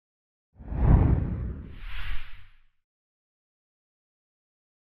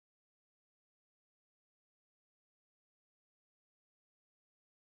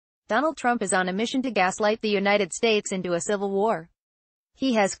Donald Trump is on a mission to gaslight the United States into a civil war.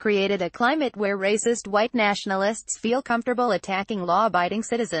 He has created a climate where racist white nationalists feel comfortable attacking law-abiding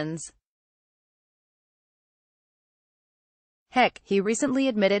citizens. Heck, he recently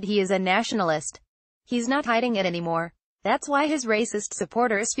admitted he is a nationalist. He's not hiding it anymore. That's why his racist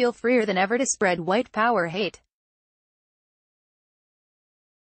supporters feel freer than ever to spread white power hate.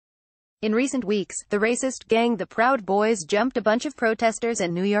 In recent weeks, the racist gang the Proud Boys jumped a bunch of protesters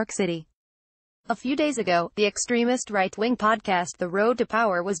in New York City. A few days ago, the extremist right-wing podcast The Road to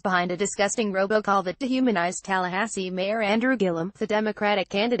Power was behind a disgusting robocall that dehumanized Tallahassee Mayor Andrew Gillum, the Democratic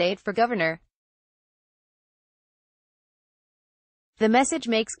candidate for governor. The message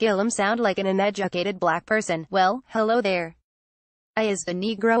makes Gillum sound like an uneducated black person. Well, hello there. I is the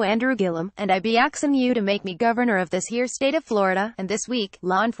Negro Andrew Gillum, and I be axin' you to make me governor of this here state of Florida. And this week,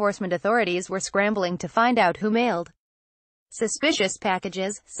 law enforcement authorities were scrambling to find out who mailed suspicious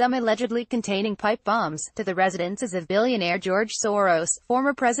packages, some allegedly containing pipe bombs, to the residences of billionaire George Soros,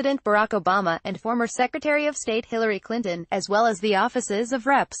 former President Barack Obama, and former Secretary of State Hillary Clinton, as well as the offices of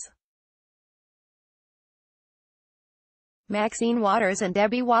Reps. Maxine Waters and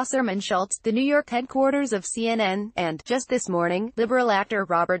Debbie Wasserman Schultz, the New York headquarters of CNN, and, just this morning, liberal actor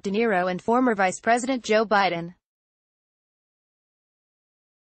Robert De Niro and former Vice President Joe Biden.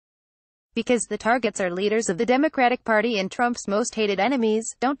 Because the targets are leaders of the Democratic Party and Trump's most hated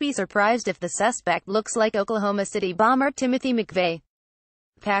enemies, don't be surprised if the suspect looks like Oklahoma City bomber Timothy McVeigh.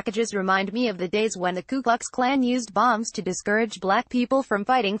 Packages remind me of the days when the Ku Klux Klan used bombs to discourage black people from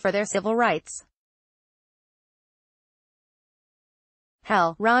fighting for their civil rights.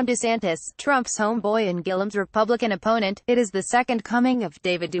 Hell, Ron DeSantis, Trump's homeboy and Gillum's Republican opponent, it is the second coming of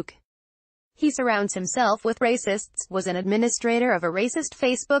David Duke. He surrounds himself with racists, was an administrator of a racist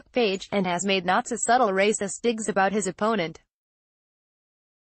Facebook page, and has made not so subtle racist digs about his opponent.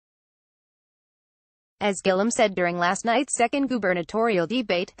 As Gillum said during last night's second gubernatorial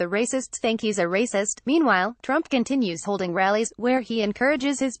debate, the racists think he's a racist. Meanwhile, Trump continues holding rallies, where he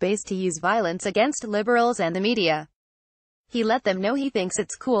encourages his base to use violence against liberals and the media. He let them know he thinks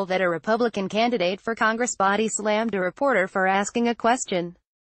it's cool that a Republican candidate for Congress body slammed a reporter for asking a question.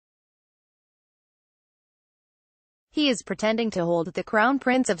 He is pretending to hold the Crown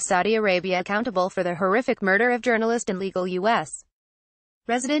Prince of Saudi Arabia accountable for the horrific murder of journalist and legal U.S.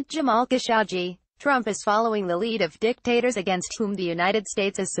 resident Jamal Khashoggi. Trump is following the lead of dictators against whom the United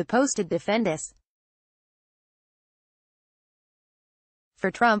States is supposed to defend us. For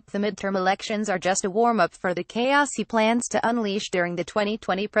Trump, the midterm elections are just a warm-up for the chaos he plans to unleash during the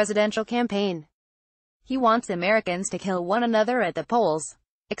 2020 presidential campaign. He wants Americans to kill one another at the polls.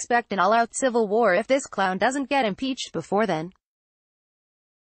 Expect an all-out civil war if this clown doesn't get impeached before then.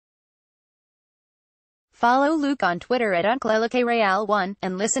 Follow Luke on Twitter at UncleLKReal1,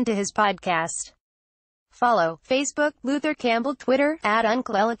 and listen to his podcast. Follow, Facebook, Luther Campbell, Twitter, at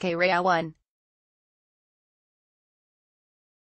UncleLKReal1.